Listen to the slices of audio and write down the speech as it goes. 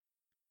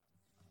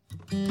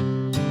This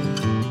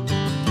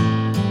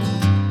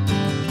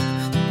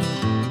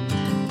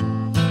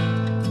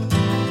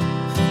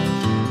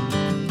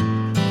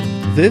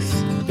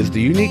is the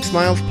Unique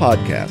Smiles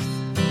Podcast,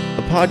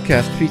 a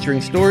podcast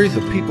featuring stories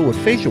of people with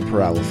facial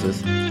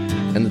paralysis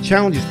and the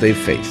challenges they've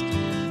faced,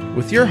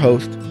 with your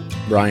host,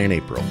 Brian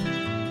April.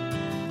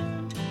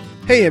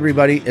 Hey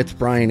everybody, it's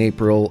Brian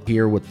April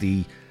here with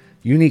the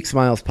Unique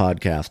Smiles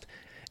Podcast.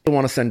 I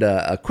want to send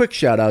a quick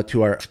shout out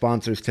to our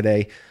sponsors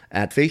today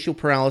at Facial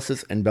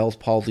Paralysis and Bell's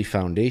Palsy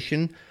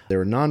Foundation.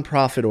 They're a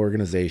nonprofit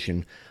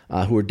organization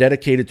who are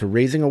dedicated to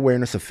raising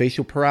awareness of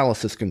facial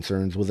paralysis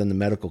concerns within the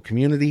medical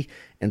community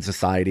and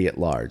society at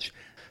large.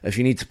 If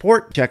you need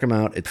support, check them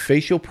out at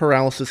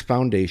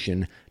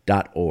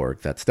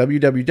facialparalysisfoundation.org. That's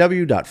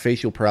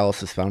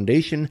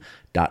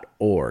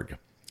www.facialparalysisfoundation.org.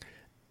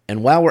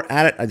 And while we're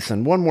at it, I'd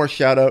send one more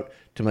shout out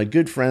to my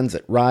good friends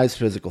at Rise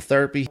Physical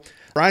Therapy.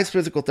 Rise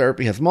Physical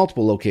Therapy has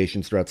multiple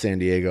locations throughout San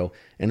Diego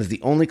and is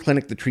the only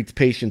clinic that treats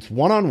patients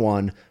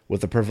one-on-one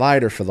with a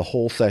provider for the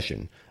whole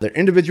session. Their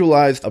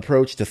individualized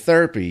approach to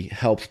therapy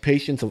helps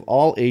patients of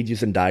all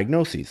ages and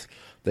diagnoses.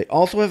 They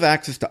also have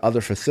access to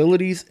other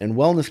facilities and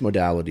wellness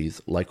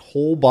modalities like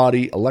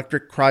whole-body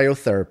electric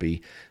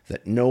cryotherapy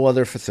that no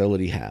other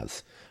facility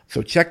has.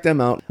 So check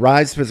them out,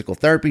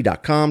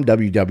 risephysicaltherapy.com,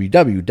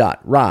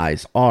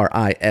 www.rise,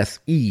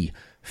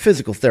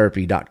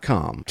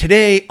 physicaltherapy.com.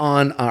 Today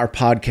on our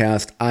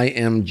podcast, I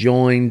am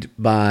joined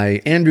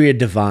by Andrea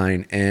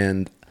Devine,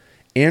 and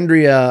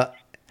Andrea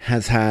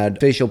has had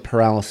facial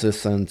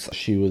paralysis since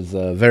she was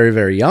very,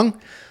 very young.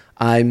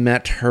 I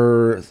met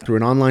her through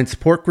an online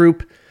support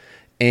group,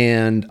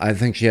 and I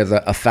think she has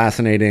a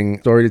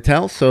fascinating story to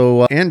tell.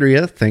 So,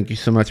 Andrea, thank you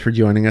so much for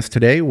joining us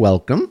today.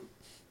 Welcome.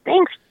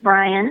 Thanks,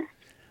 Brian.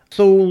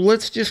 So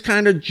let's just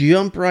kind of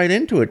jump right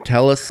into it.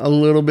 Tell us a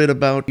little bit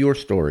about your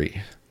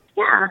story.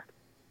 Yeah.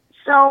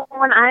 So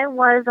when I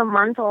was a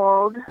month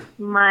old,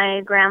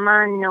 my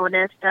grandma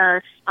noticed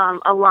a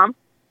lump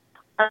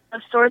of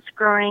sorts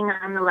growing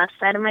on the left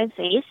side of my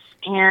face,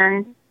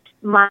 and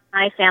my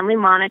family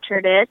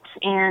monitored it,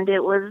 and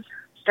it was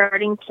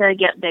starting to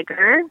get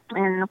bigger.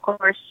 And of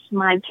course,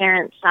 my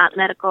parents sought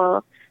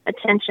medical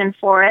attention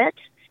for it.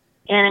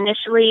 And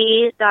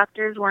initially,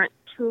 doctors weren't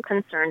too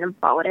concerned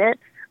about it,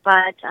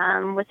 but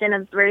within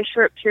a very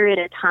short period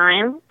of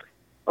time,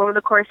 over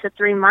the course of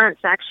 3 months,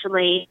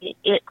 actually,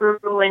 it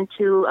grew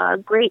into a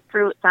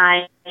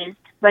grapefruit-sized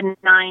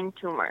benign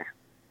tumor.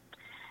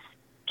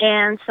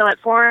 And so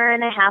at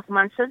 4.5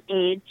 months of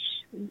age,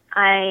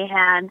 I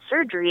had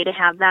surgery to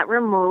have that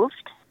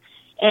removed.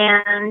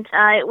 And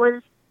it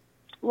was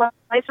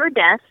life or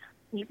death,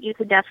 you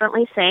could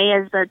definitely say,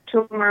 as the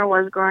tumor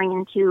was growing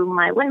into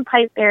my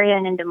windpipe area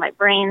and into my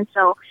brain.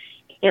 So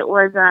it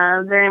was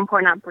a very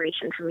important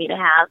operation for me to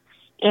have.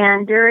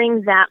 And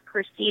during that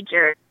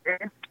procedure,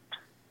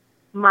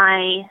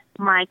 my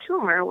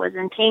tumor was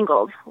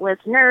entangled with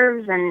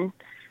nerves and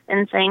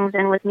things,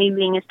 and with me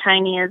being as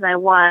tiny as I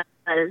was,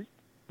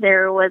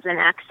 there was an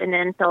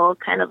accidental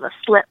kind of a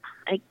slip,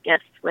 I guess,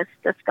 with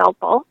the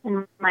scalpel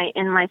in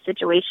my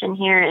situation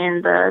here,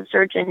 and the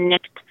surgeon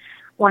nicked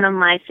one of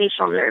my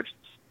facial nerves,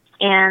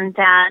 and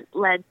that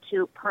led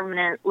to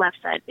permanent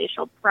left side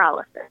facial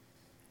paralysis.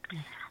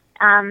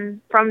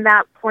 From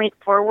that point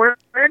forward,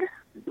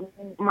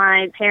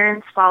 my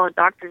parents followed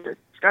doctors'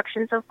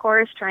 instructions, of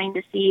course, trying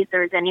to see if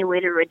there was any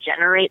way to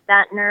regenerate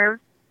that nerve.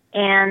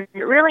 And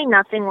really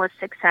nothing was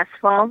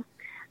successful.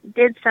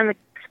 Did some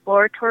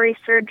exploratory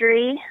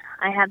surgery.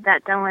 I had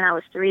that done when I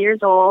was 3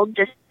 years old,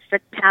 just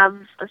to have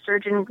a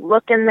surgeon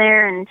look in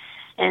there and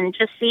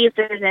just see if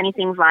there's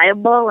anything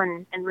viable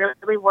and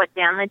really what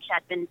damage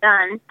had been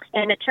done.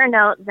 And it turned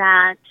out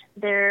that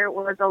there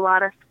was a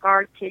lot of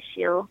scar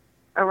tissue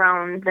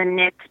around the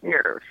nicked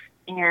nerve.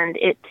 And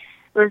it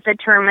was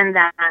determined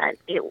that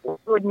it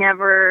would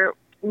never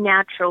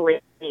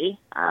naturally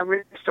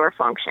restore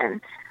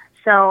function.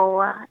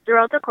 So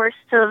throughout the course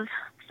of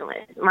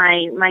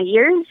my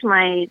years,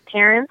 my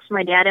parents,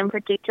 my dad in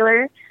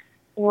particular,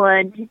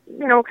 would,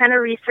 kind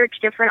of research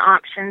different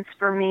options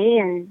for me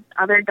and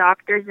other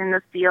doctors in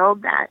the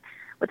field that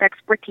with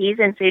expertise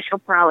in facial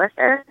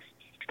paralysis.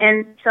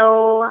 And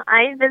so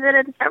I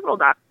visited several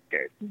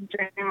doctors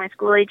during my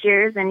school age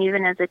years and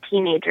even as a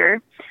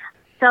teenager.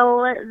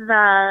 So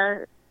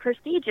the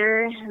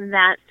procedure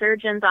that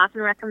surgeons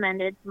often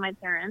recommended to my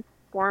parents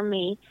for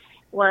me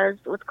was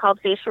what's called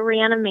facial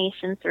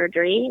reanimation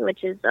surgery,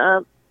 which is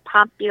a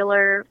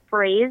popular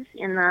phrase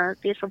in the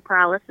facial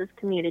paralysis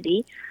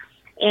community.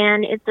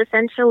 And it's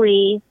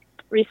essentially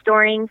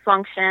restoring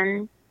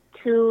function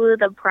to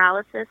the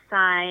paralysis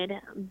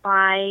side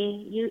by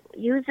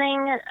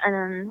using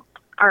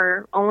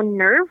our own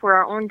nerve. We're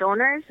our own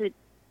donors.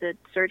 The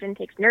surgeon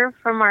takes nerve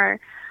from our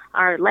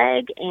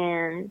leg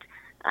and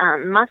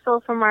muscle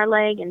from our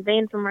leg and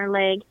vein from our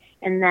leg,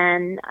 and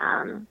then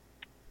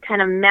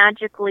kind of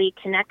magically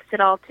connects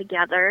it all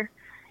together.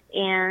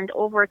 And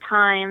over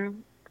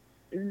time,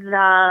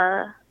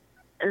 the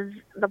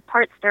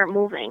parts start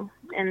moving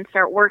and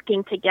start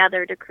working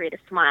together to create a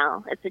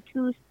smile. It's a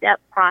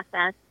two-step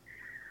process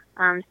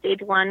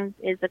Stage 1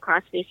 is the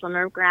cross-facial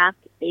nerve graft.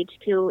 Stage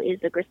 2 is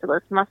the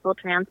gracilis muscle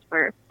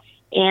transfer.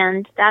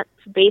 And that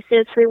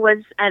basically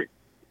was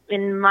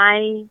in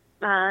the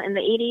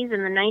 80s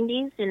and the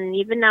 90s, and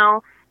even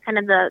now, kind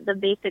of the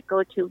basic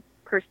go-to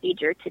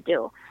procedure to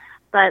do.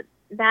 But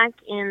back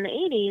in the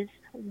 80s,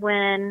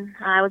 when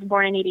I was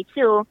born in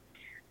 82,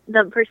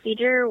 the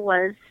procedure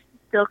was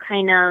still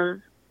kind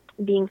of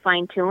being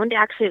fine-tuned.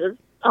 Actually, it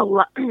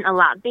was a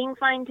lot being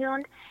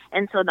fine-tuned.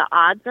 And so the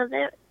odds of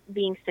it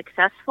being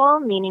successful,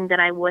 meaning that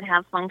I would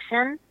have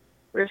function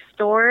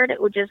restored,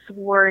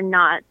 were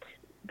not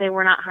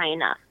high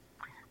enough.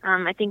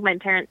 I think my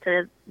parents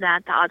said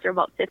that the odds are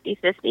about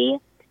 50-50,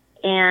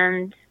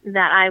 and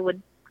that I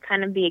would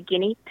kind of be a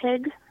guinea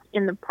pig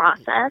in the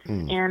process,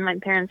 and my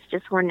parents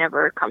just were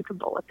never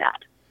comfortable with that.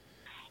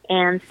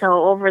 And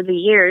so over the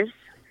years,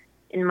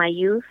 in my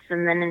youth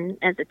and then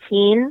as a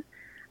teen,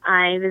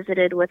 I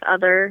visited with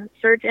other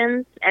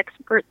surgeons,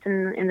 experts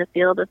in the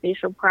field of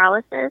facial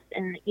paralysis,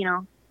 and,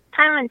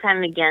 time and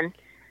time again,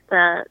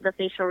 the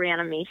facial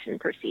reanimation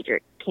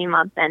procedure came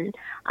up, and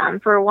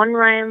for one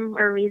rhyme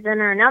or reason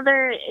or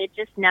another, it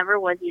just never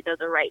was either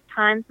the right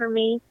time for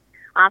me.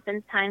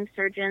 Oftentimes,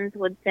 surgeons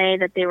would say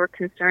that they were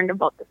concerned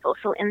about the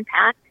social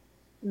impact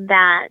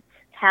that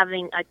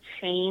having a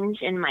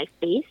change in my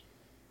face,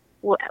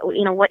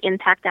 what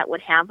impact that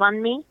would have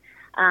on me,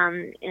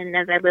 and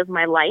as I lived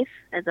my life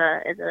as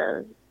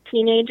a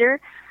teenager.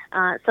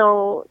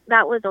 So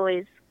that was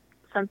always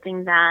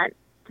something that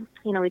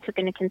we took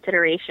into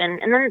consideration.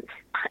 And then,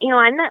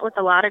 I met with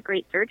a lot of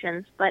great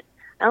surgeons, but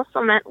I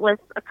also met with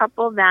a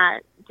couple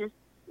that just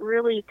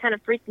really kind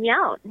of freaked me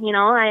out.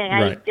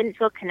 I didn't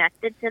feel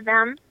connected to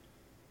them.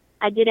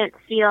 I didn't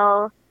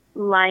feel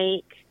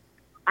like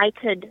I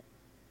could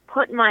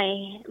put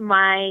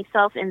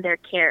myself in their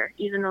care,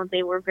 even though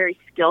they were very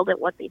skilled at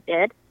what they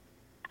did.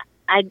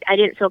 I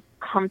didn't feel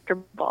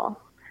comfortable.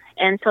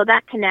 And so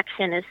that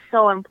connection is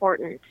so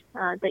important,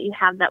 that you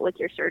have that with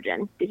your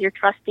surgeon, because you're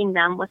trusting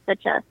them with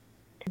such a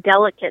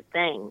delicate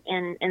thing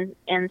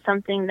and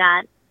something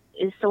that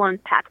is so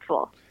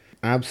impactful.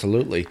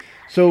 Absolutely.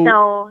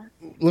 So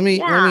let me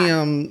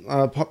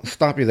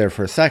stop you there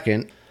for a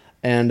second,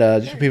 and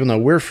just so people know,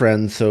 we're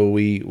friends, so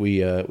we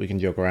can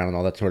joke around and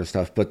all that sort of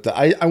stuff. But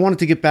I wanted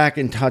to get back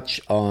in touch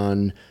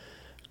on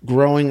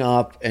growing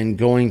up and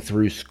going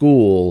through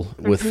school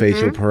with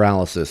facial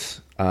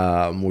paralysis.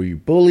 Were you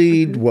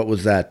bullied? What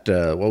was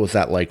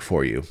that like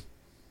for you?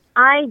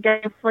 I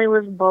definitely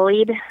was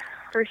bullied,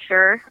 for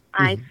sure.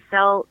 I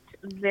felt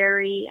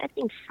very, I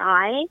think,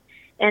 shy.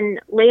 And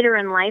later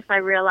in life, I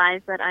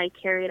realized that I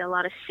carried a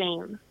lot of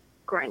shame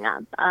growing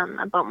up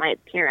about my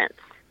appearance.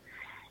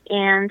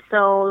 And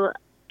so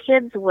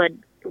kids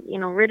would,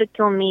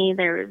 ridicule me.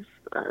 There's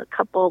a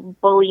couple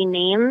bully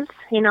names,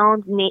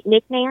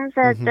 nicknames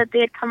that they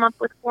had come up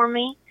with for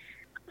me.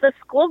 The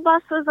school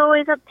bus was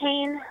always a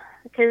pain,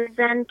 because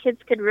then kids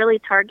could really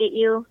target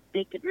you.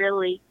 They could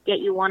really get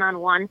you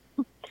one-on-one.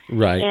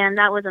 Right. And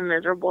that was a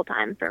miserable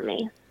time for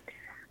me.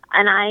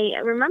 And I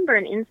remember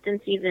an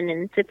instance even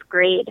in 5th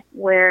grade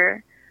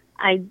where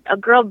a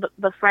girl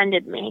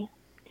befriended me.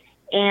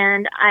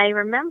 And I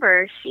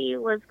remember she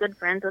was good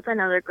friends with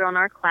another girl in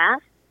our class.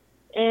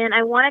 And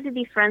I wanted to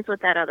be friends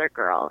with that other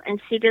girl.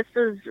 And she just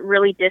was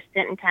really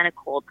distant and kind of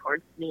cold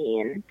towards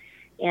me.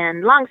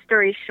 And long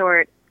story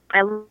short,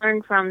 I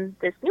learned from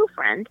this new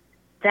friend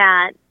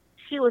that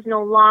she was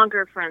no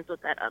longer friends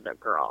with that other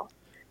girl,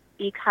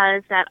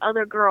 because that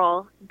other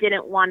girl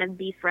didn't want to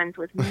be friends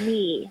with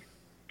me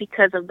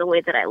because of the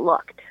way that I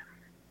looked.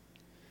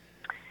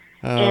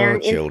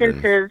 And children.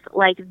 Instances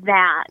like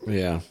that.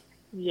 Yeah.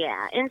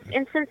 Yeah.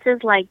 Instances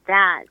like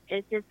that,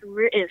 it just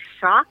is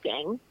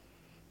shocking.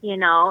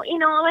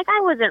 Like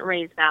I wasn't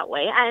raised that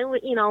way.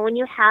 When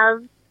you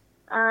have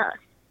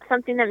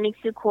something that makes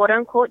you quote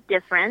unquote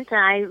different,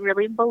 I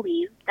really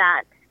believe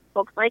that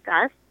folks like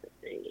us,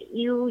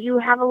 you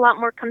have a lot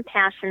more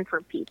compassion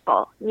for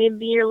people.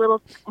 Maybe you're a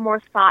little more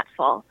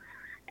thoughtful.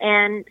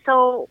 And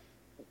so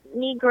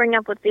me growing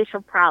up with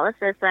facial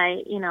paralysis,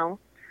 I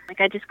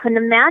just couldn't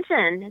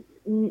imagine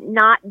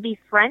not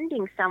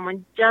befriending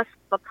someone just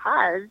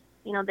because,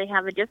 they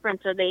have a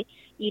difference, or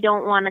you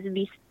don't want to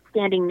be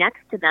standing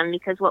next to them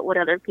because what would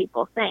other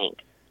people think?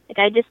 Like,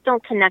 I just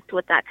don't connect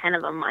with that kind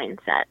of a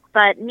mindset.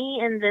 But me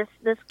and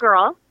this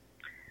girl,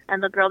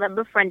 and the girl that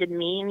befriended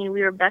me,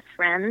 we were best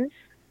friends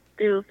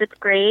through 5th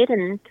grade,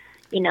 and,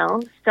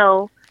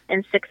 so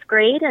in 6th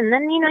grade, and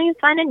then, you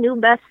find a new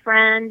best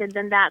friend, and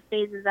then that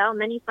phases out,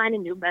 and then you find a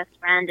new best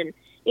friend, and,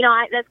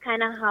 that's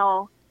kind of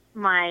how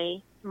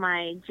my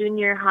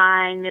junior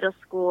high, middle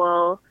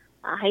school,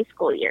 high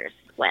school years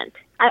went.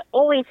 I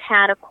always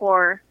had a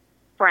core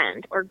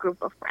friend or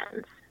group of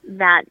friends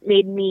that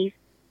made me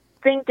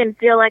think and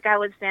feel like I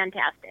was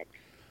fantastic,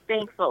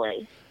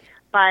 thankfully.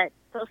 But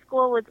so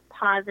school was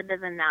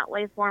positive in that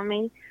way for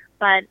me.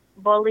 But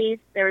bullies,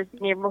 there was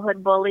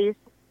neighborhood bullies.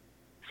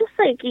 Just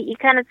like you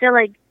kind of feel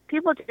like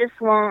people just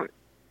won't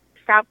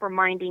stop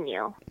reminding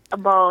you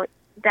about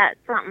that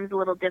something's a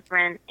little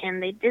different,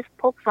 and they just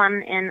poke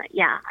fun. And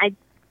yeah,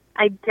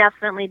 I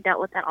definitely dealt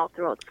with that all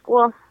throughout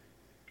school,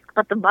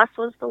 but the bus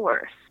was the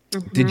worst.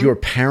 Mm-hmm. Did your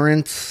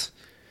parents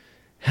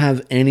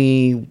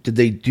did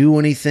they do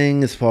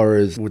anything as far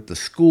as with the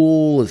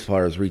school, as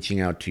far as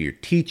reaching out to your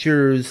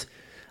teachers,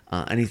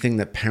 anything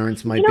that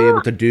parents might be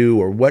able to do,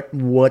 or what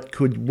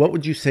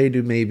would you say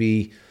to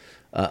maybe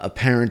a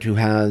parent who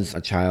has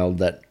a child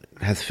that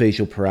has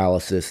facial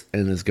paralysis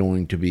and is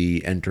going to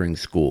be entering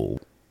school?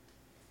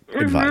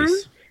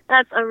 Advice.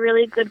 That's a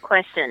really good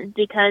question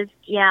because,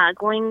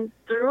 going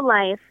through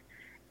life,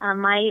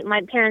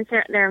 my parents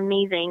they're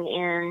amazing,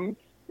 and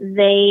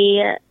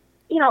they,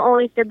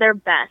 always did their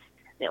best.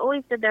 They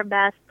always did their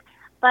best,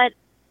 but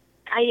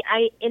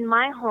I in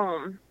my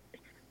home,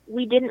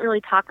 we didn't really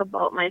talk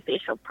about my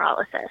facial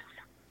paralysis,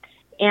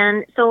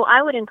 and so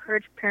I would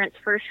encourage parents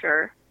for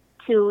sure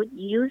to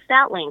use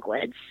that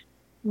language,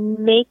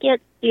 make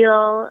it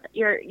feel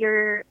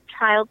your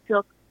child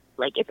feel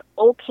like it's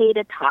okay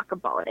to talk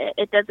about it.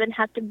 It doesn't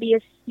have to be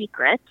a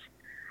secret,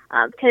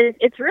 because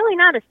it's really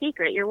not a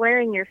secret. You're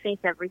wearing your face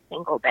every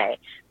single day.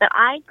 But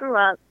I grew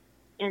up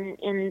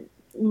in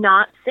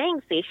not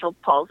saying facial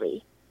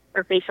palsy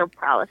or facial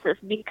paralysis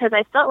because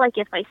I felt like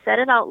if I said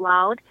it out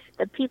loud,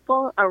 the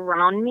people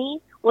around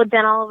me would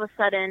then all of a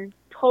sudden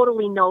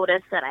totally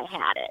notice that I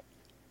had it.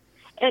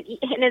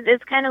 And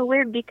it's kind of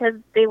weird because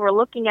they were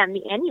looking at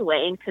me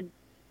anyway and could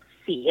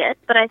see it,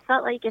 but I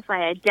felt like if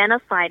I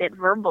identified it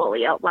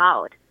verbally out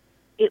loud,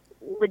 it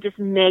would just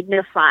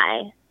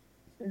magnify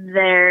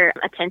their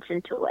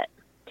attention to it.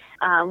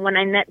 When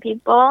I met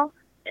people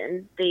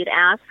and they'd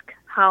ask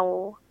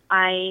how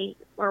why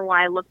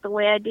I look the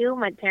way I do,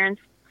 my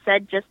parents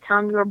said, just tell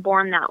them you were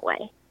born that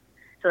way.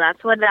 So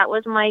that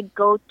was my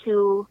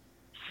go-to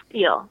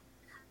spiel.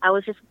 I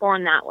was just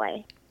born that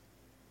way.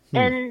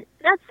 And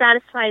that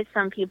satisfies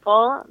some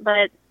people,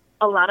 but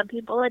a lot of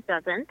people it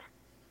doesn't.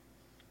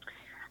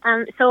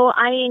 So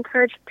I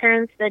encourage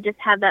parents that just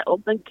have that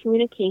open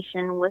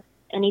communication with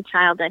any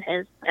child that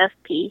has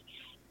FP.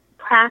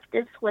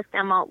 Practice with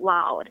them out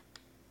loud.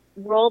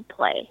 Role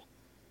play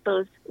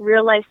those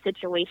real life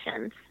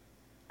situations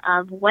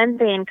of when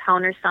they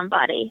encounter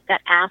somebody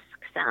that asks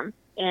them,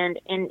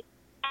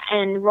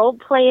 and role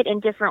play it in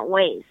different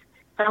ways.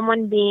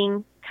 Someone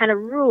being kind of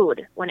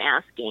rude when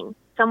asking,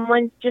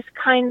 someone just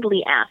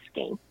kindly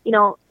asking.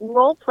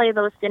 Role play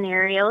those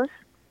scenarios.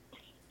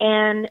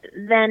 And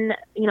then,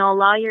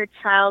 allow your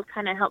child,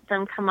 kind of help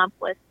them come up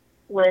with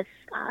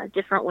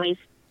different ways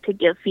to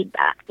give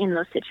feedback in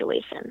those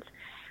situations.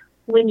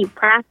 When you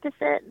practice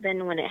it,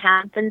 then when it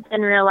happens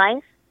in real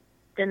life,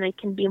 then they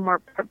can be more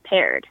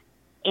prepared.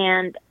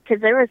 And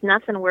because there was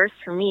nothing worse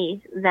for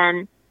me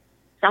than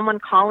someone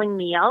calling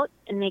me out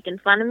and making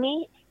fun of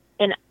me,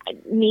 and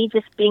me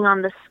just being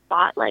on the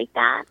spot like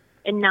that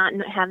and not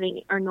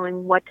having or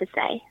knowing what to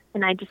say.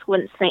 And I just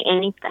wouldn't say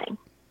anything.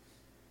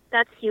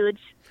 That's huge.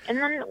 And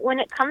then when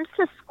it comes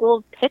to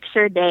school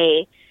picture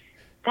day,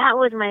 that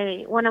was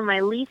one of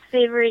my least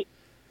favorite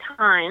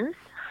times.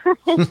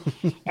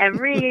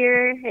 Every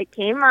year it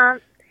came up.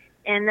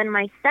 And then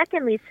my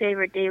second least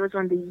favorite day was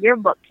when the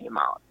yearbook came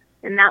out.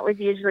 And that was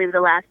usually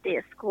the last day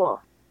of school.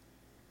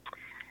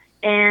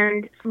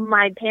 And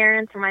my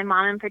parents, or my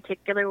mom in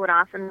particular, would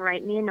often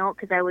write me a note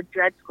because I would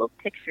dread school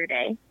picture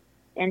day.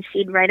 And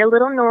she'd write a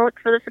little note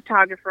for the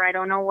photographer. I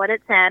don't know what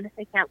it said.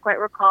 I can't quite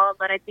recall,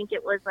 but I think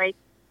it was like,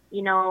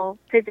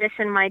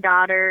 position my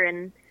daughter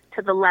and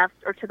to the left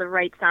or to the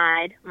right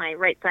side. My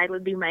right side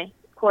would be my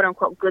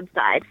quote-unquote good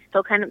side.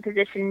 So kind of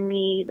position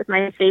me with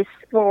my face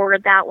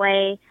forward that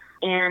way.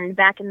 And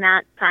back in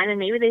that time, and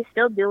maybe they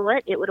still do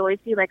it, it would always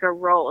be like a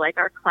row. Like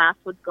our class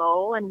would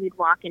go and we'd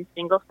walk in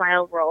single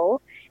file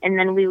row. And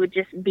then we would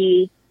just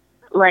be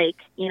like,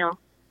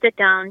 sit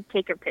down,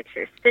 take your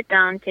picture. Sit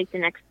down, take the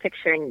next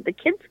picture. And the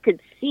kids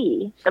could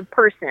see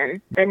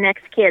the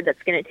next kid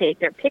that's going to take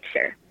their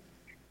picture.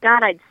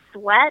 God, I'd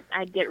sweat.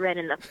 I'd get red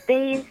in the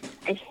face.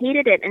 I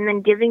hated it. And then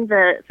giving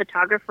the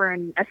photographer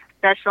a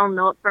special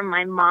note from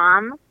my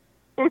mom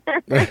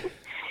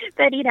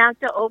that he'd have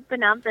to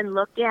open up and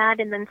look at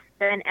and then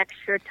spend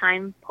extra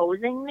time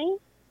posing me.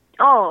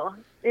 Oh,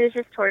 it was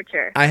just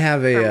torture. I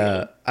have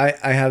I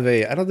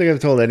don't think I've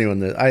told anyone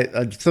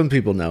that. Some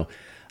people know.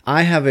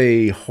 I have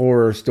a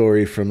horror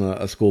story from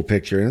a school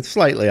picture, and it's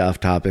slightly off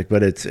topic,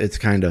 but it's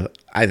kind of,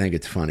 I think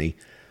it's funny.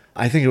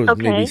 I think it was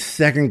maybe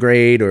second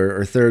grade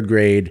or third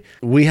grade.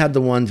 We had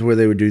the ones where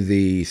they would do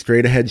the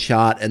straight ahead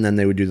shot and then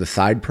they would do the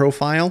side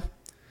profile.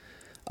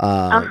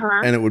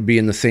 And it would be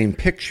in the same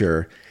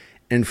picture.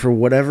 And for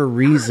whatever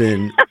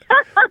reason,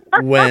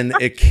 when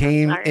it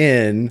came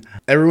in,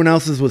 everyone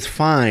else's was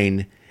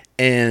fine.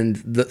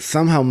 And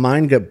somehow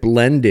mine got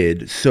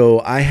blended.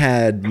 So I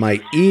had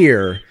my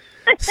ear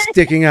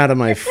sticking out of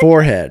my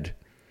forehead.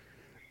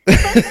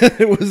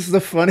 It was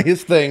the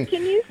funniest thing.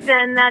 Can you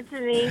send that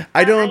to me?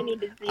 I need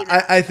to see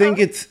that. I think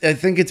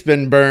it's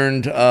been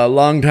burned a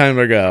long time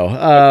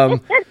ago.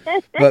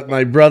 But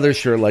my brother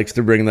sure likes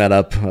to bring that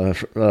up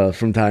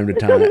from time to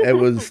time. It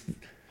was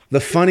the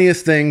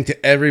funniest thing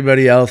to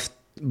everybody else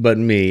but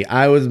me.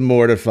 I was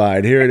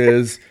mortified. Here it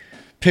is,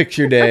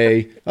 picture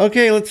day.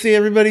 Okay, let's see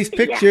everybody's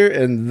picture.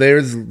 Yeah. And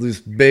there's this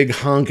big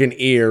honking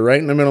ear right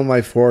in the middle of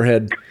my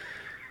forehead.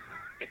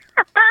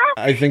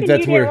 I think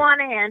that's where... You didn't want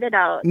to hand it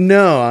out.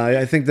 No,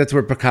 I think that's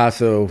where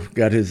Picasso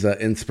got his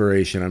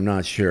inspiration. I'm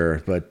not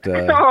sure, but...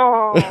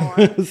 Oh,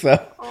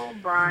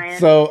 Brian.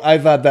 So I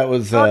thought that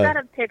was... Oh, that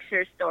a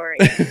picture story.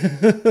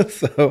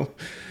 So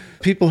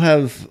people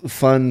have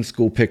fun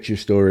school picture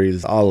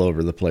stories all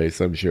over the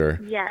place, I'm sure.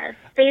 Yes.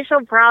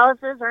 Facial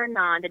paralysis or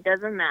not, it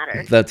doesn't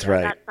matter. That's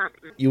right. That's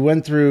something. You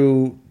went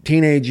through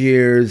teenage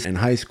years and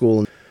high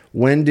school.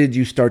 When did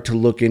you start to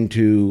look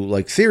into,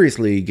 like,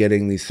 seriously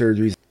getting these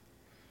surgeries?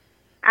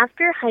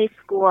 After high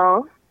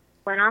school,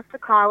 went off to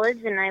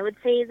college, and I would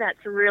say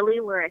that's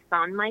really where I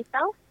found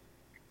myself.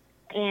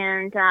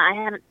 And I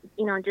had,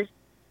 just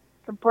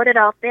to put it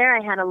out there,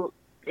 I had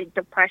a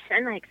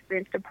depression. I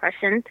experienced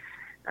depression.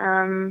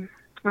 When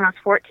I was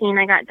 14,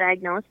 I got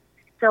diagnosed.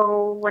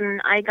 So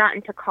when I got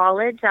into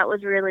college, that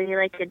was really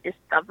like a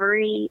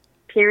discovery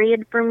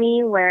period for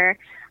me, where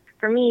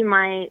for me,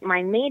 my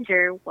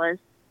major was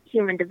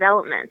human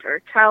development,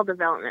 or child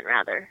development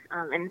rather,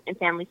 in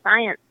family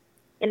science.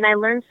 And I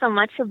learned so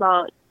much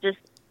about just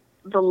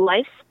the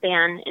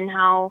lifespan and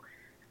how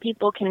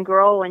people can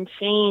grow and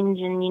change.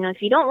 And,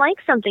 if you don't like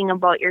something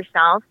about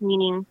yourself,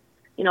 meaning,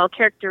 a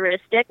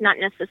characteristic, not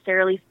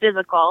necessarily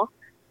physical,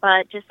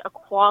 but just a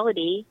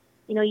quality,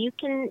 you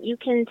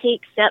can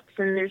take steps,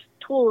 and there's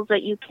tools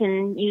that you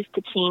can use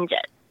to change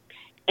it.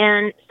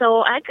 And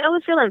so I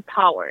was really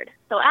empowered.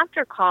 So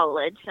after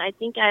college, I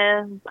think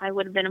I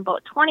would have been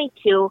about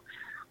 22,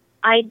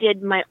 I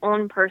did my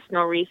own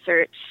personal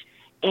research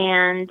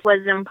and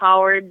was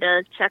empowered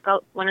to check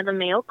out one of the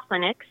Mayo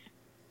clinics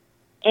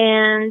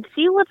and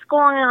see what's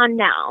going on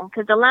now.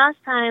 Because the last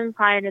time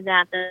prior to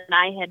that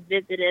I had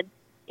visited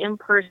in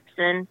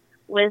person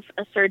with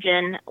a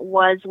surgeon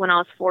was when I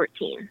was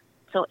 14.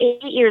 So 8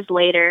 years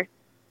later,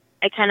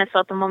 I kind of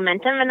felt the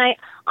momentum. And I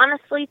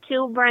honestly,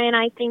 too, Brian,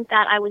 I think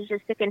that I was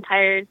just sick and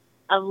tired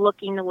of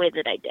looking the way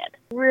that I did.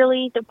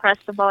 Really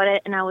depressed about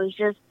it, and I was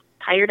just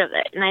tired of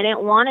it. And I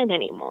didn't want it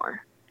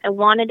anymore. I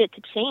wanted it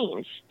to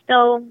change.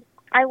 So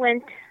I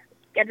went,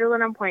 scheduled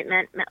an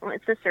appointment, met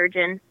with the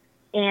surgeon,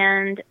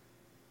 and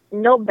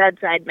no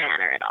bedside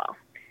manner at all.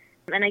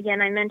 And again,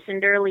 I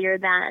mentioned earlier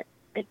that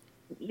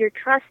you're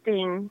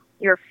trusting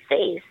your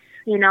face,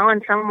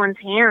 in someone's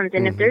hands.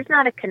 And if there's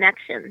not a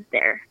connection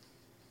there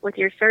with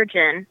your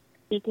surgeon,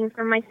 speaking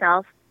for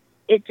myself,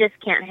 it just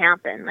can't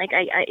happen. Like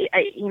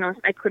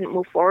I couldn't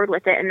move forward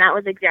with it. And that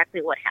was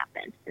exactly what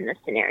happened in this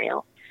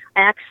scenario.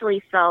 I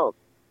actually felt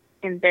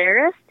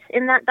embarrassed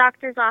in that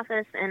doctor's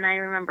office, and I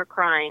remember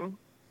crying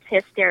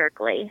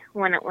hysterically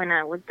when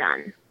I was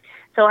done.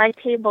 So I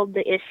tabled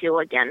the issue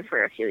again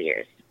for a few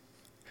years.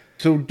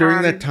 So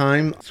during that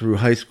time, through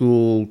high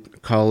school,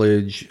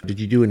 college, did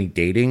you do any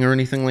dating or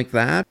anything like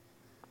that?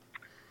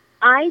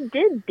 I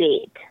did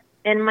date,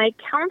 and my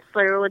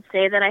counselor would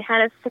say that I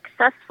had a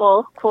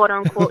successful,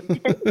 quote-unquote,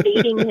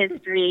 dating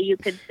history, you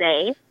could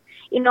say.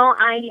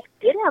 I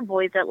did have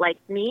boys that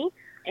liked me,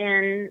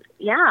 and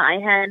yeah, I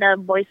had a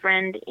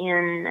boyfriend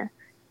in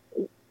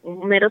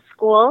middle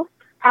school.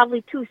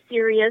 Probably too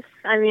serious.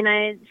 I mean,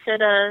 I should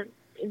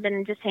have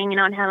been just hanging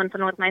out and having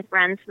fun with my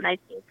friends, but I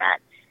think that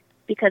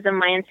because of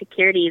my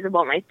insecurities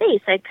about my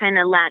face, I kind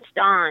of latched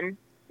on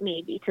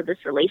maybe to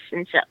this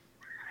relationship.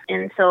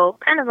 And so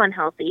kind of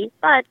unhealthy,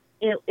 but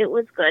it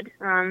was good.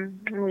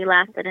 And we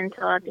lasted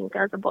until I think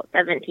I was about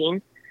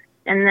 17.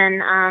 And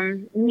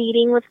then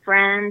meeting with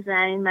friends,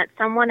 I met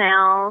someone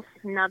else,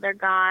 another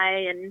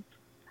guy, and,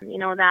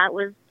 that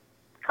was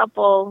a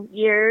couple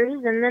years.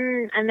 And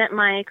then I met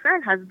my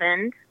current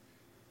husband,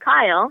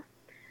 Kyle,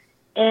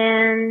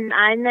 and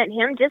I met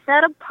him just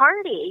at a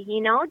party,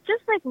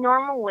 just like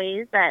normal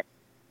ways that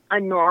a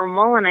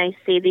normal, and I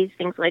say these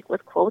things like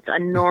with quotes, a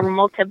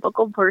normal,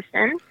 typical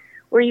person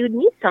where you'd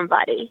meet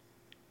somebody,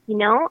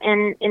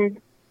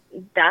 and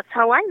that's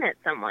how I met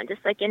someone,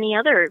 just like any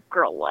other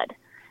girl would.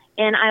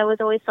 And I was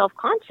always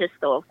self-conscious,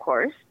 though, of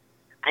course,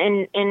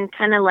 and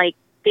kind of like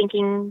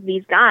thinking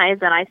these guys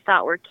that I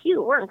thought were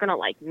cute weren't going to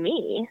like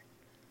me.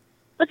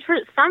 But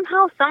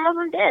somehow some of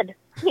them did,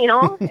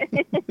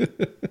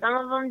 some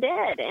of them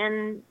did.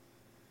 And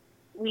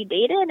we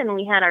dated, and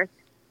we had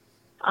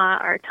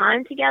our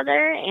time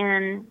together.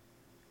 And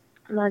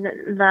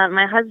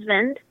my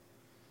husband,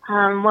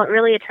 what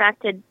really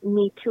attracted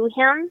me to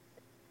him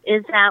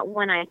is that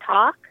when I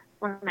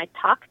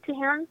talked to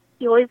him,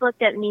 he always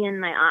looked at me in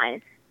my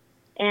eyes,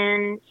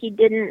 and he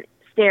didn't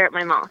stare at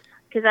my mouth,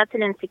 because that's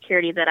an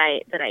insecurity that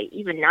I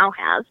even now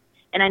have,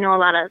 and I know a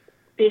lot of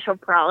facial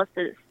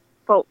paralysis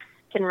folks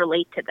can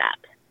relate to that.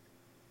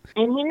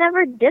 And he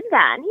never did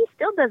that, and he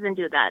still doesn't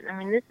do that. I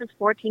mean, this is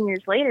 14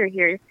 years later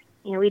here.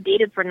 We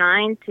dated for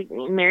 9,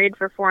 married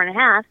for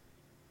 4.5,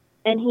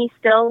 and he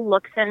still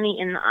looks at me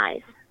in the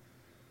eyes.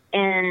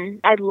 And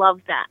I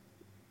love that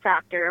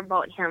factor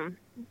about him,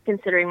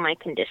 considering my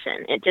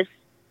condition.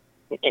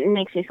 It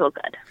makes me feel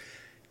good.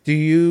 Do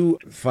you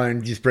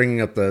find, just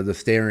bringing up the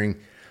staring,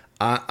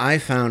 I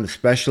found,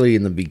 especially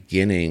in the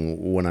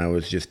beginning when I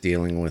was just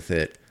dealing with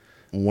it,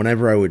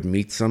 whenever I would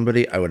meet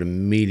somebody, I would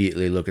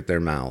immediately look at their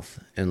mouth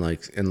and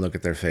look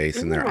at their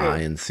face and their eye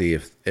and see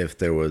if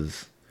there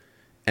was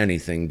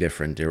anything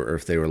different or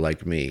if they were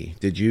like me.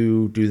 Did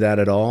you do that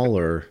at all,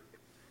 or?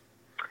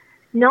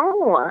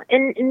 No,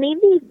 and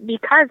maybe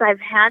because I've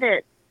had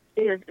it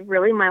was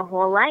really my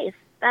whole life.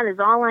 That is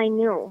all I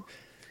knew.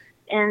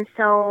 And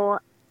so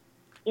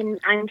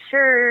I'm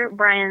sure,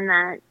 Brian,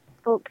 that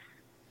folks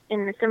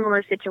in a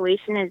similar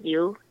situation as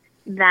you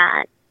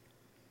that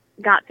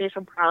got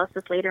facial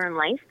paralysis later in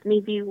life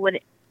maybe would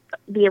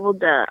be able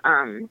to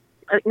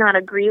not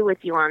agree with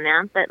you on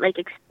that, but like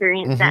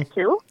experience that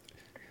too.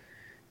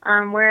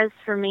 Whereas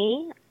for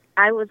me,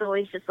 I was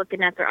always just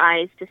looking at their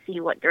eyes to see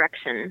what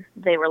direction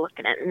they were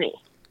looking at me.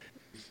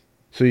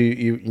 So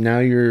you now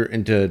you're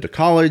into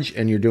college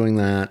and you're doing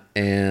that,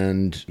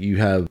 and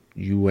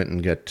you went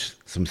and get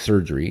some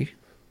surgery.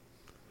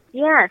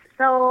 Yes.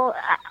 So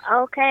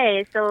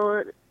okay.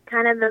 So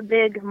kind of the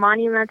big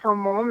monumental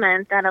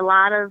moment that a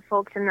lot of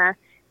folks in the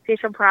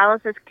facial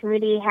paralysis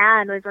community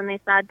had was when they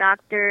saw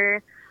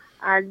Dr.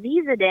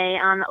 Zizadeh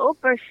on the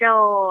Oprah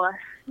show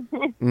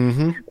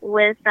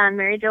with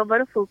Mary Jo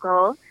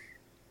Buttafuoco.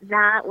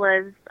 That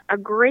was a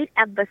great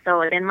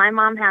episode, and my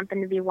mom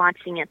happened to be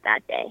watching it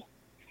that day.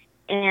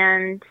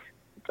 And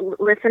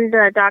listened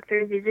to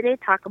Dr. Zizadeh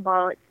talk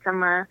about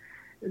some of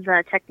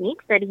the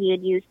techniques that he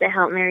had used to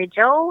help Mary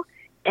Jo.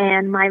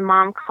 And my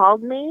mom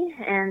called me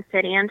and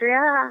said,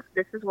 Andrea,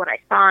 this is what I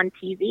saw on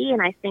TV,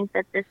 and I think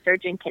that this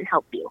surgeon can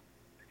help you.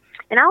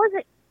 And I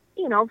was,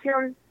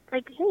 feeling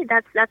like, hey,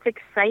 that's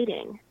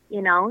exciting,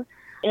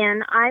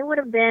 And I would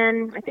have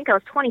been, I think I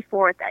was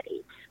 24 at that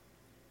age.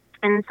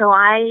 And so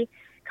I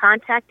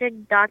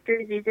contacted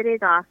Dr.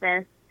 Zizadeh's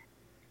office,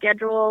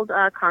 scheduled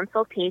a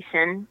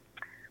consultation.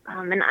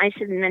 And I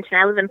should mention,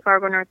 I live in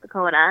Fargo, North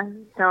Dakota.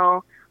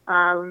 So,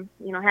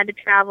 had to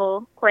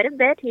travel quite a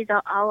bit. He's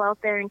all out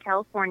there in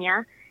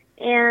California.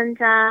 And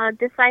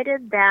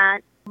decided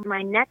that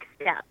my next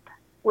step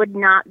would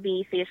not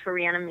be facial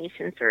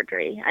reanimation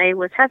surgery. I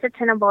was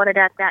hesitant about it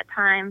at that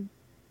time.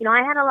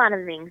 I had a lot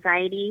of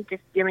anxiety,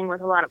 just dealing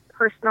with a lot of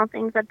personal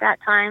things at that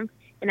time.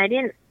 And I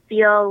didn't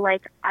feel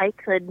like I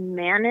could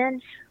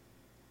manage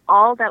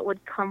all that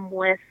would come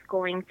with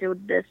going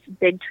through this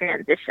big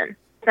transition.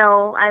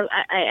 So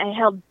I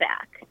held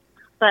back.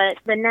 But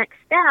the next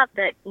step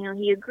that,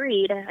 he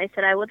agreed, I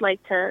said I would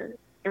like to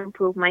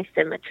improve my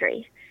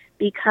symmetry,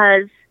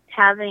 because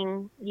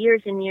having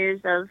years and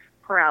years of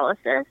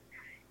paralysis,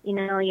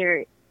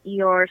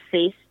 your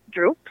face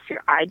droops,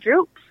 your eye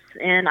droops,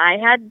 and I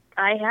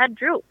had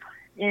droop,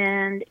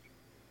 and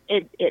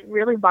it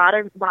really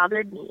bothered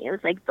me. It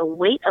was like the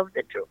weight of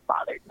the droop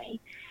bothered me.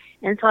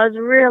 And so I was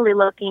really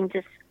looking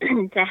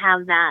to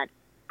have that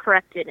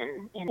corrected,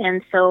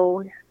 and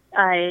so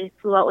I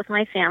flew out with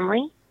my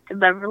family to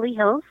Beverly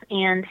Hills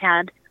and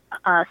had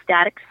a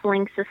static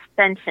sling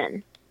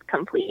suspension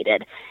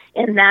completed.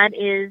 And that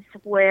is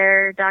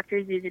where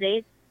Dr.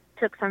 Zizadeh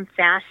took some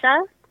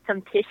fascia,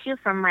 some tissue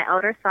from my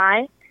outer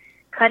thigh,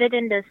 cut it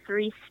into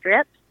 3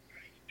 strips,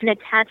 and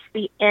attached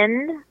the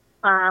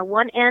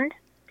one end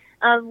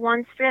of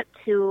one strip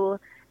to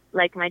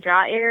like my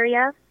jaw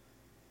area.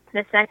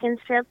 The second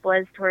strip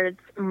was towards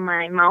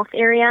my mouth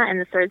area, and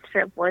the third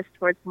strip was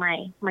towards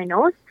my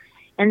nose,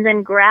 and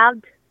then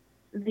grabbed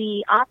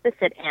the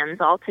opposite ends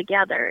all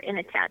together and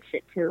attached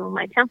it to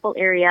my temple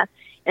area.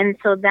 And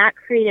so that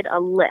created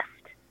a lift.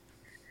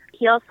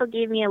 He also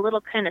gave me a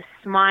little kind of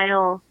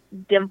smile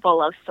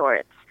dimple of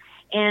sorts.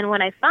 And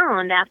what I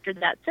found after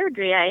that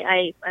surgery,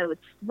 I would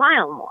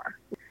smile more,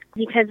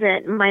 because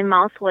my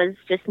mouth was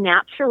just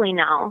naturally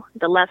now,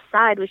 the left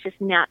side was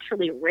just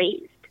naturally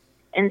raised.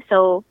 And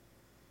so,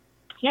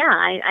 yeah,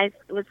 I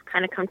was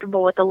kind of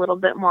comfortable with a little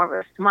bit more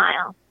of a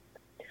smile.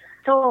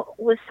 So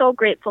was so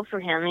grateful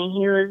for him. And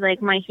he was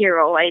like my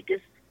hero. I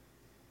just,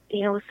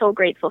 was so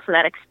grateful for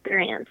that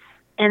experience.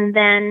 And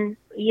then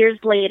years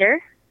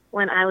later,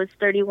 when I was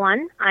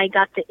 31, I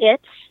got the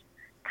itch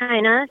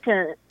kind of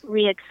to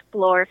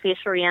re-explore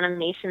facial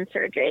reanimation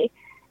surgery.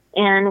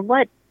 And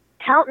what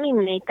helped me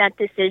make that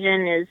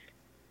decision is,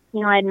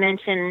 I'd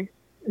mentioned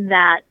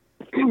that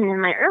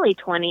in my early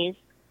 20s,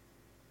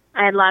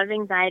 I had a lot of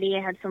anxiety.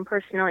 I had some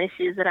personal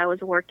issues that I was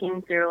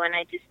working through, and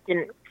I just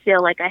didn't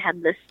feel like I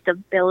had the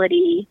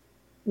stability,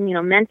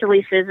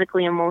 mentally,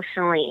 physically,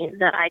 emotionally,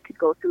 that I could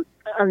go through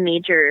a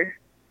major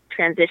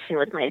transition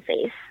with my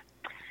face.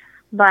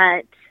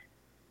 But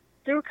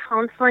through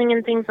counseling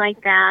and things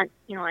like that,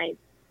 I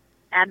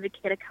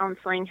advocated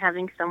counseling,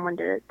 having someone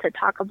to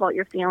talk about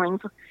your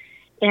feelings.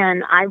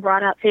 And I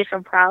brought up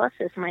facial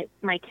paralysis,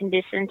 my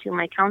condition, to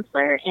my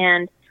counselor,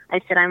 and I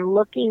said, I'm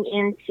looking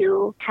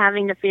into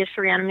having the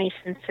facial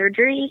reanimation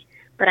surgery,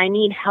 but I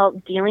need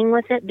help dealing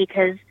with it,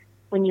 because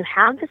when you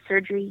have the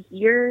surgery,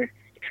 your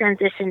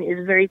transition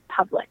is very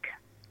public.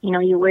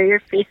 You wear your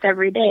face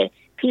every day.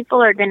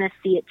 People are going to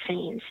see it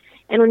change.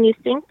 And when you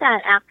think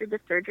that after the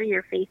surgery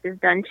your face is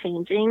done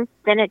changing,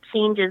 then it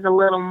changes a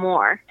little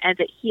more as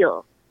it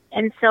heals.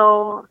 And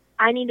so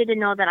I needed to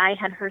know that I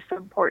had her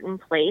support in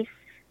place,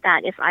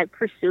 that if I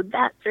pursued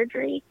that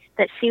surgery,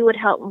 that she would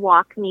help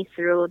walk me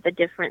through the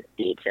different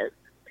stages.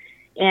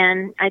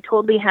 And I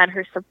totally had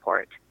her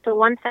support. So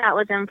once that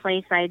was in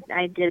place,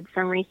 I did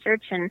some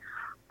research, and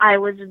I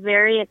was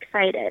very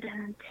excited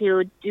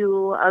to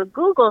do a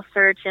Google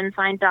search and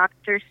find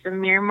Dr.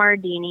 Samir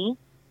Mardini.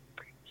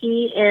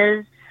 He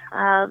is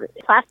a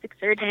plastic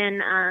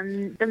surgeon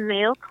on the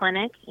Mayo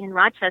Clinic in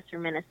Rochester,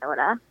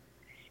 Minnesota.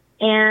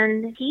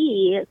 And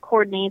he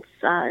coordinates,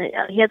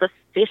 he has a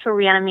facial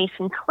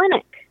reanimation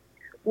clinic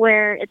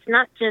where it's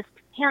not just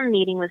him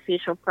meeting with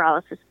facial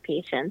paralysis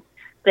patients,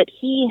 but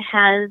he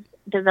has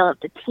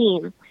developed a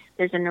team.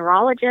 There's a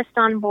neurologist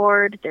on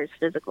board, there's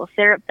physical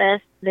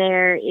therapists,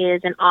 there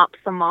is an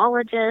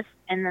ophthalmologist,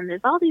 and then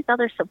there's all these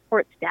other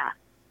support staff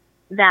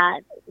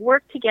that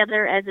work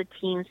together as a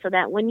team so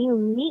that when you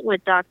meet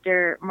with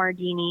Dr.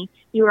 Mardini,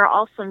 you are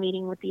also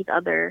meeting with these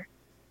other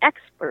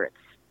experts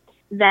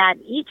that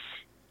each,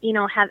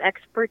 have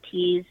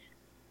expertise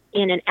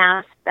in an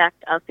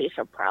aspect of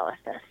facial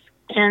paralysis.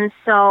 And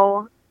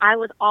so I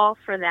was all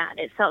for that.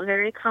 It felt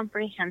very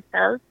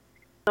comprehensive.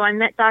 So I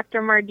met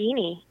Dr.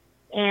 Mardini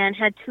and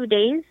had 2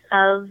 days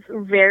of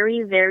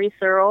very, very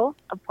thorough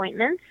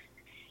appointments.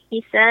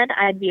 He said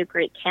I'd be a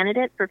great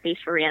candidate for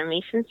facial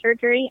reanimation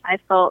surgery. I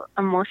felt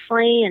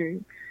emotionally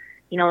and,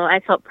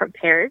 I felt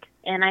prepared.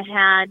 And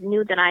I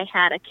knew that I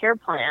had a care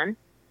plan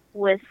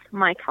with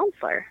my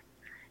counselor.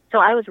 So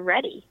I was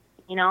ready,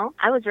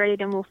 I was ready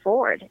to move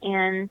forward.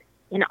 And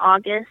in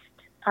August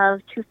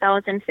of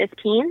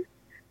 2015,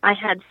 I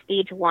had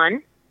stage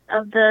 1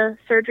 of the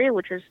surgery,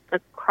 which was the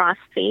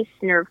cross-face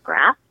nerve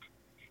graft.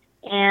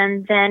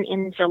 And then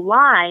in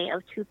July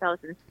of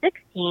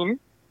 2016,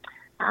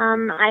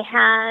 I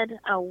had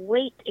a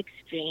weight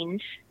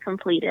exchange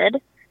completed.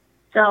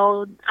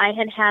 So I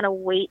had a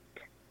weight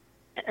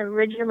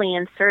originally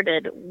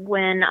inserted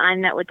when I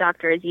met with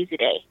Dr.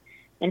 Azizadeh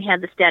and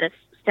had the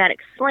static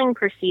sling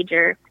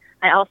procedure.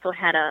 I also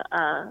had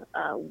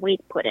a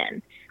weight put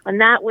in. And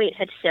that weight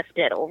had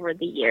shifted over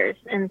the years.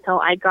 And so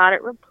I got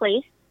it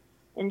replaced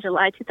in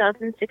July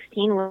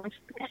 2016, which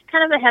was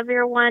kind of a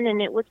heavier one,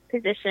 and it was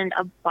positioned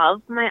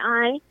above my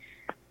eye,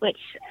 which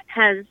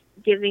has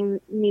given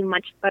me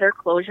much better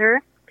closure.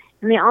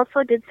 And they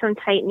also did some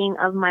tightening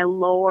of my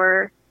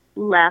lower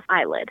left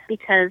eyelid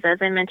because, as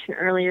I mentioned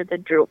earlier, the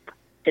droop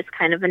is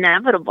kind of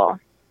inevitable.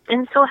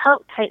 And so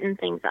helped tighten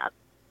things up.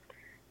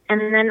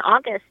 And then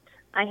August,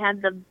 I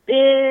had the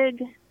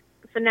big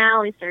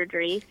finale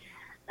surgery,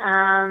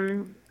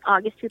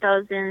 August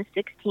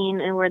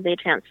 2016, and where they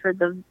transferred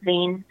the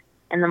vein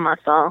and the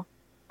muscle.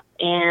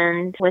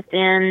 And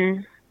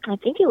within, I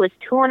think it was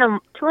two and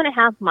a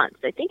half months,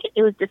 I think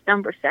it was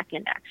December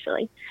 2nd,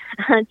 actually,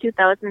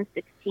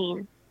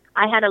 2016,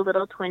 I had a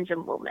little twinge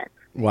of movement.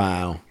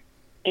 Wow.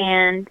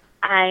 And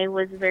I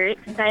was very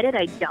excited.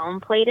 I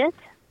downplayed it.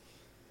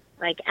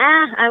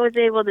 I was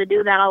able to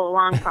do that all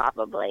along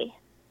probably.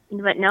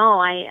 But no,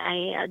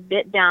 I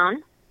bit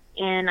down,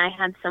 and I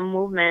had some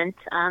movement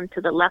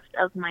to the left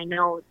of my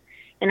nose.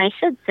 And I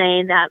should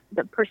say that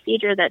the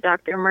procedure that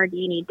Dr.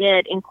 Mardini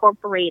did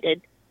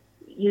incorporated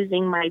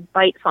using my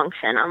bite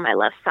function on my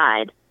left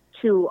side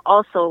to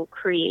also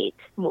create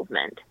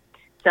movement.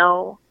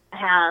 So I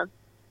have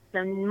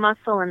the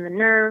muscle and the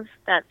nerve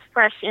that's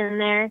fresh in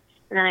there, and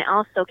then I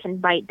also can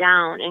bite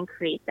down and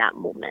create that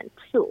movement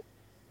too,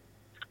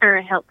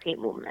 or help create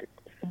movement.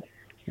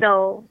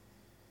 So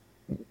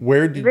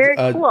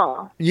very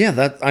cool. Yeah,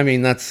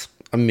 that's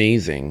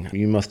amazing.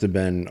 You must have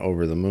been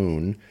over the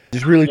moon.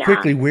 Just really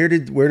quickly, where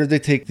did they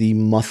take the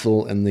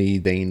muscle and the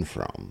vein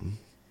from?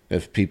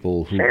 If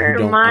people who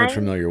aren't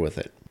familiar with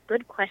it.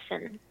 Good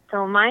question.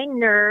 So my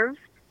nerve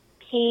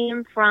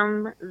came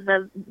from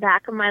the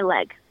back of my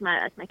leg,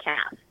 my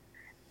calf.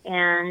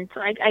 And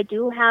so I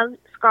do have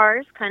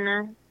scars kind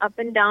of up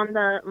and down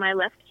my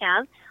left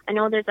calf. I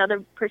know there's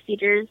other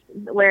procedures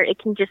where it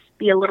can just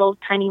be a little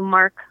tiny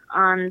mark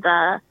on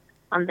the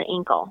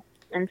ankle.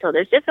 And so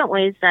there's different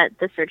ways that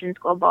the surgeons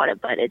go about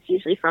it, but it's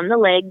usually from the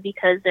leg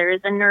because there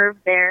is a nerve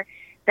there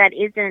that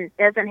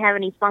doesn't have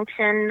any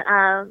function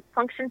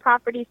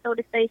properties, so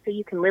to say, so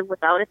you can live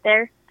without it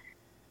there.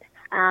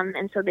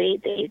 And so they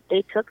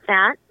took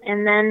that,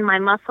 and then my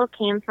muscle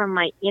came from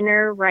my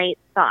inner right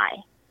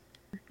thigh.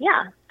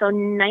 Yeah, so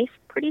nice,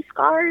 pretty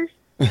scars.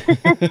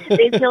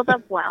 They've healed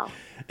up well.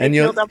 And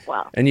you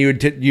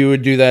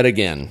would do that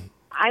again?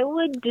 I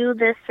would do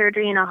this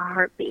surgery in a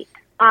heartbeat.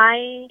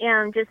 I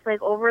am just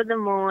over the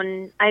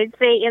moon. I'd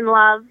say in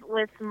love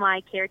with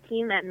my care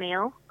team at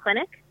Mayo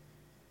Clinic.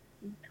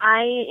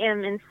 I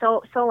am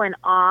so in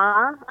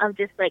awe of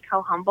just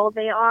how humble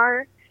they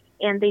are,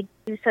 and they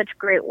do such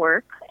great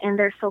work, and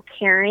they're so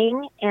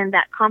caring, and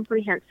that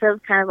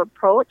comprehensive kind of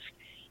approach,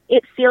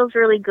 it feels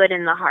really good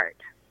in the heart,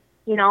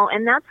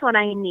 and that's what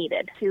I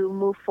needed to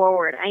move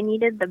forward. I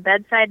needed the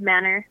bedside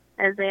manner,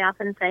 as they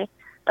often say,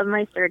 of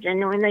my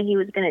surgeon, knowing that he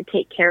was going to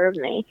take care of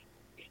me.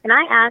 And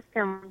I asked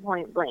him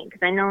point blank,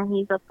 because I know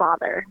he's a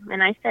father,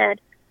 and I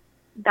said,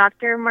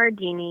 Dr.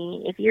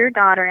 Mardini, if your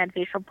daughter had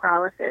facial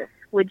paralysis,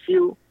 would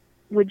you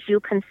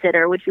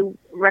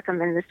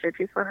recommend the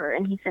surgery for her?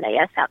 And he said,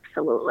 yes,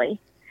 absolutely.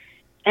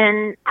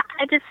 And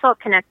I just felt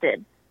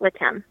connected with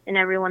him and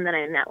everyone that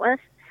I met with.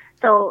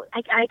 So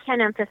I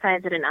can't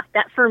emphasize it enough.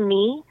 That for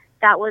me,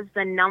 that was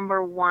the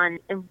number one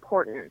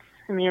importance.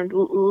 I mean,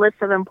 list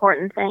of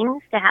important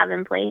things to have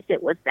in place.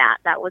 It was that.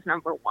 That was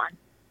number one.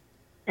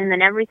 And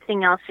then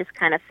everything else just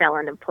kind of fell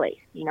into place.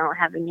 You know,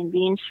 having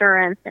the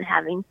insurance and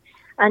having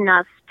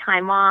enough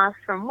time off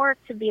from work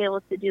to be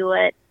able to do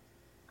it.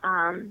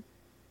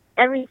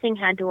 Everything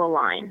had to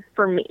align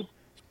for me.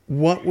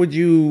 What would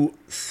you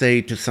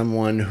say to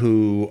someone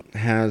who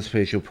has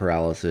facial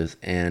paralysis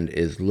and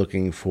is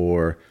looking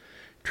for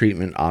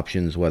treatment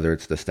options, whether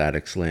it's the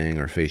static sling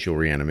or facial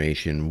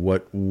reanimation?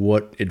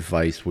 What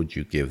advice would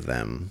you give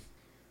them?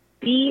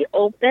 Be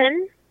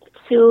open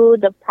to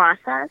the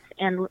process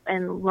and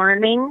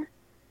learning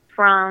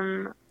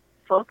from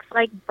folks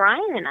like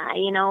Brian and I,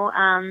 you know,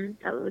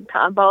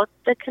 about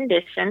the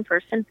condition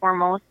first and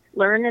foremost.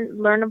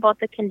 Learn about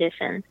the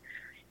condition.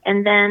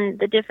 And then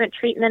the different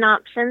treatment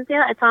options,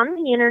 yeah, it's on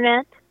the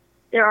internet.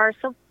 There are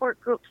support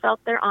groups out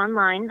there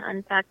online.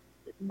 In fact,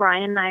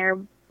 Brian and I are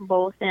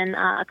both in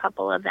a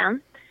couple of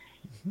them.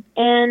 Mm-hmm.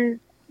 And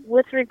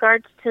with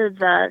regards to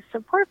the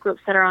support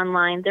groups that are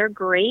online, they're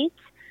great.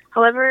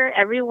 However,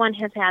 everyone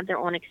has had their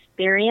own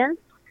experience.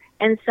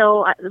 And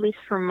so, at least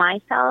for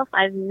myself,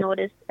 I've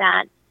noticed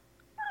that,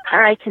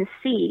 or I can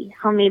see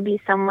how maybe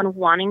someone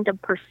wanting to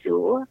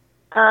pursue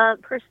a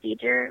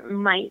procedure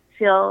might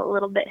feel a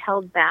little bit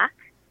held back,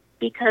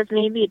 because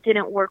maybe it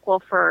didn't work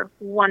well for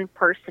one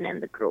person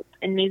in the group.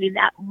 And maybe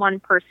that one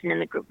person in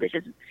the group has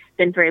just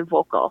been very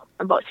vocal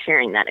about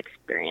sharing that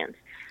experience.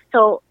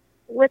 So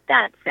with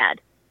that said,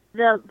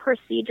 the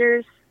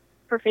procedures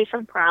for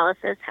facial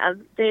paralysis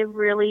they've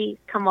really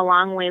come a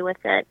long way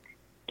with it.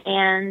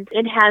 And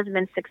it has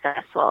been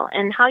successful.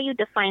 And how you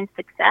define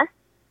success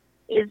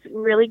is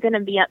really going to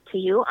be up to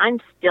you. I'm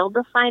still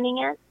defining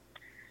it.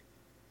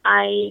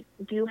 I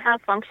do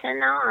have function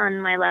now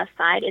on my left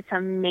side. It's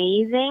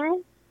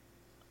amazing.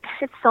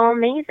 It's so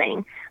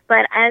amazing.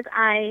 But as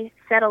I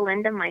settle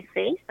into my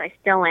face, I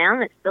still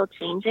am. It's still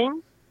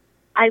changing.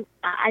 I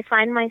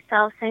find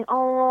myself saying,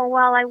 oh,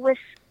 well, I wish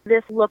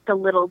this looked a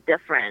little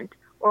different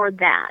or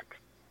that.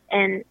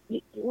 And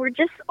we're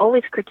just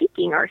always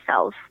critiquing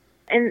ourselves.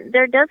 And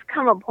there does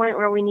come a point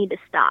where we need to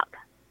stop.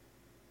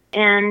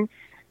 And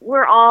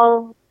we're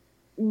all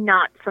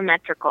not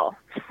symmetrical.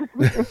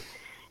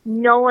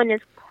 No one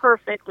is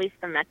perfectly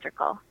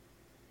symmetrical.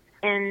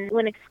 And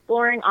when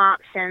exploring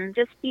options,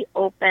 just be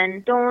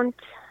open. Don't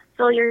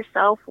fill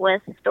yourself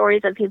with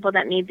stories of people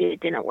that maybe it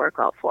didn't work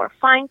out for.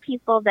 Find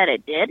people that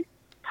it did.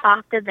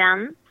 Talk to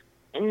them.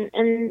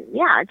 And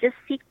yeah, just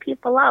seek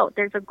people out.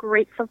 There's a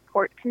great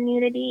support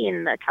community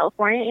in the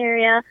California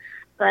area,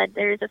 but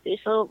there's a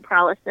Facial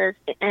Paralysis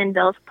and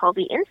Bell's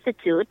Palsy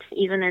Institute.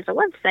 Even there's a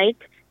website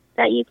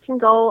that you can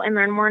go and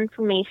learn more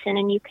information,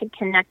 and you can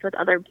connect with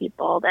other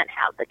people that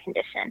have the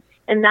condition.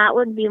 And that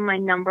would be my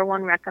number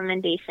one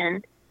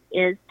recommendation,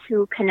 is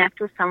to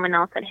connect with someone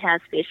else that has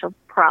facial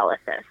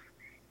paralysis.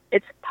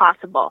 It's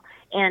possible.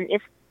 And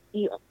if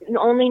you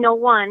only know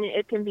one,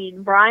 it can be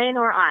Brian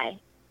or I,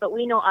 but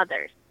we know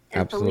others.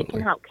 And Absolutely. So we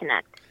can help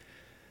connect.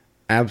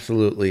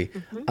 Absolutely.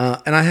 Mm-hmm.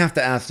 And I have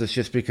to ask this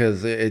just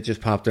because it just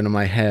popped into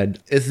my head.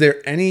 Is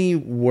there any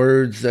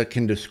words that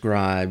can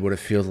describe what it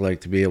feels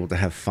like to be able to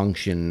have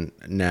function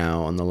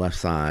now on the left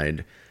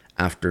side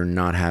after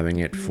not having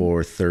it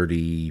for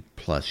 30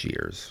 plus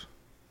years?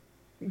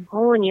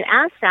 Oh, when you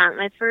asked that,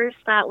 my first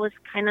thought was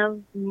kind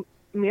of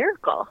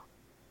miracle.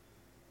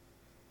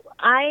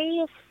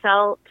 I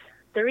felt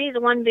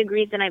one big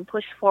reason I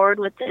pushed forward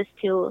with this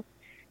too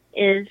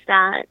is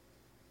that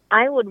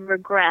I would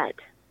regret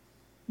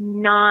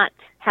not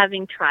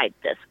having tried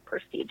this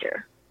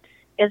procedure.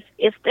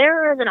 If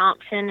there was an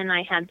option and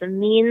I had the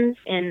means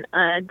and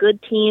a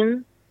good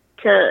team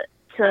to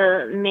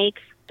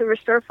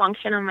restore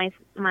function on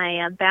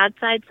my bad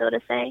side, so to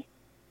say,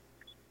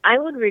 I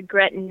would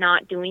regret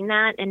not doing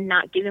that and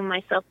not giving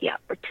myself the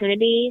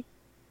opportunity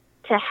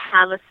to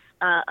have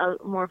a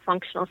more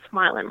functional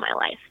smile in my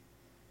life.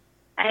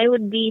 I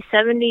would be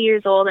 70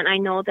 years old, and I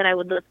know that I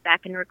would look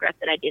back and regret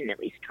that I didn't at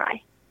least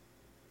try.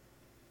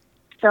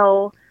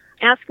 So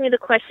ask me the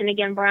question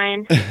again,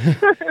 Brian.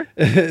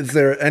 Is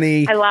there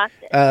any... I lost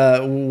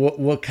it.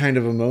 What kind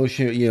of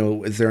emotion,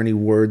 is there any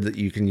word that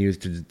you can use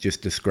to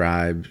just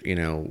describe,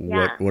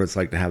 what it's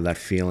like to have that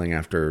feeling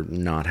after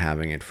not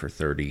having it for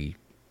 30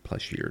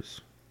 plus years?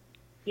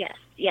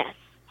 Yes.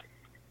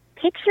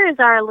 Pictures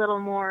are a little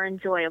more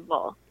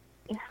enjoyable.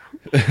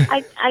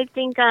 I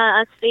think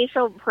us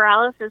facial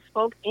paralysis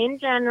folks in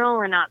general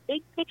are not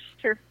big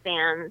picture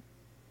fans.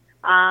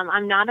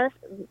 I'm not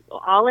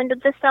all into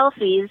the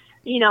selfies,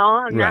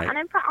 I'm right. not,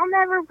 and I'll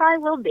never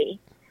probably will be,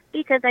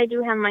 because I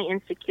do have my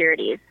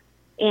insecurities,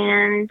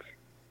 and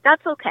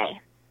that's okay.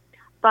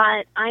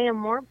 But I am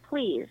more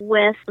pleased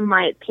with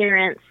my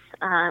appearance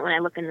when I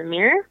look in the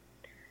mirror.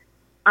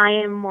 I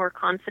am more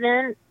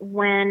confident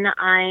when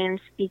I'm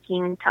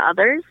speaking to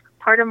others.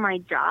 Part of my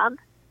job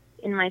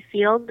in my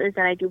field is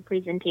that I do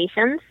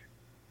presentations.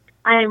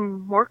 I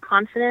am more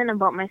confident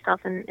about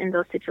myself in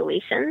those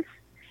situations.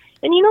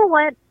 And you know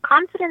what?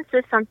 Confidence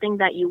is something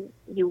that you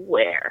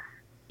wear.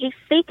 You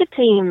fake it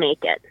till you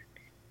make it.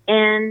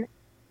 And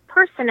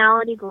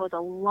personality goes a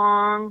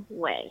long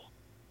way.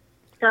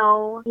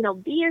 So,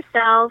 be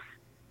yourself,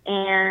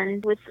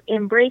 and with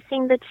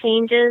embracing the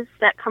changes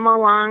that come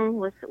along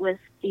with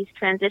these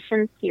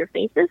transitions to your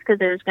faces, because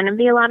there's going to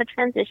be a lot of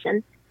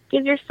transitions,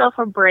 give yourself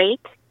a break.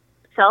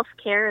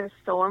 Self-care is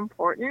so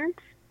important.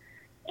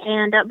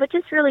 And but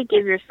just really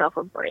give yourself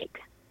a break.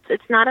 So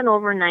it's not an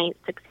overnight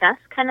success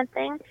kind of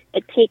thing.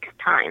 It takes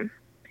time.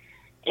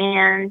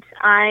 And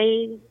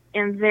I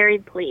am very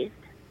pleased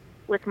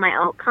with my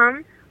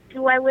outcome.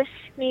 Do I wish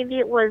maybe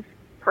it was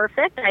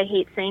perfect? I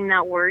hate saying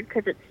that word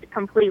because it's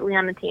completely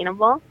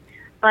unattainable.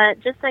 But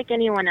just like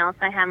anyone else,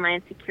 I have my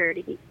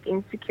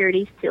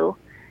insecurities too.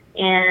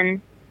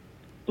 And,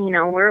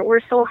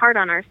 we're so hard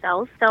on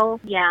ourselves. So,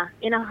 yeah,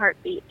 in a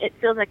heartbeat. It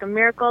feels like a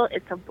miracle.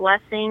 It's a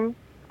blessing.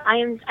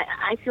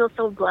 I feel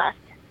so blessed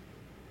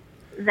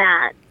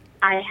that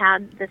I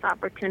had this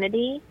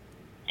opportunity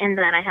and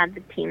that I had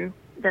the team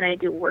that I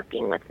do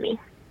working with me.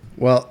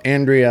 Well,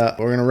 Andrea,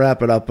 we're going to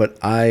wrap it up, but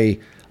I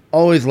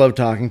always love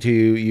talking to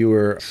you. You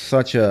were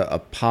such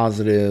a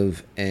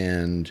positive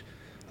and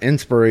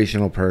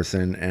inspirational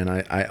person, and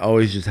I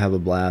always just have a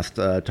blast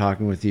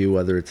talking with you,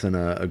 whether it's in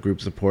a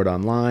group support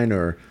online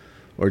or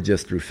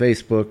just through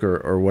Facebook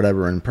or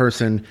whatever in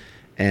person.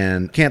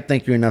 And can't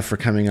thank you enough for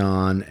coming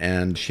on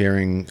and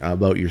sharing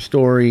about your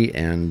story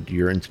and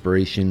your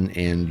inspiration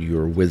and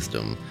your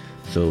wisdom.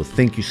 So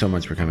thank you so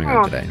much for coming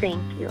on today.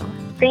 Thank you.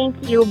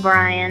 Thank you,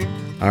 Brian.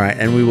 All right,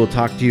 and we will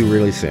talk to you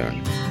really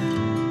soon.